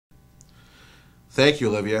Thank you,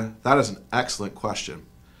 Olivia. That is an excellent question.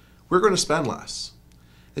 We're going to spend less.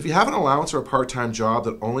 If you have an allowance or a part-time job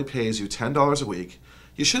that only pays you $10 a week,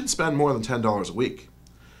 you shouldn't spend more than $10 a week.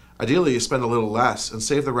 Ideally, you spend a little less and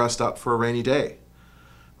save the rest up for a rainy day.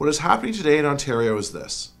 What is happening today in Ontario is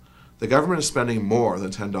this. The government is spending more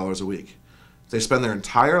than $10 a week. They spend their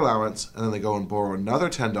entire allowance and then they go and borrow another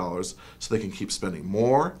 $10 so they can keep spending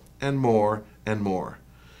more and more and more.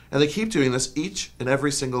 And they keep doing this each and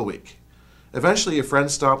every single week. Eventually, your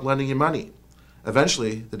friends stop lending you money.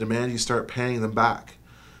 Eventually, they demand you start paying them back.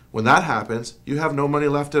 When that happens, you have no money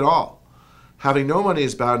left at all. Having no money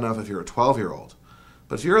is bad enough if you're a 12-year-old.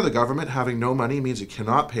 But if you're the government, having no money means you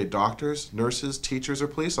cannot pay doctors, nurses, teachers, or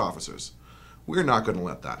police officers. We're not going to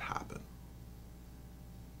let that happen.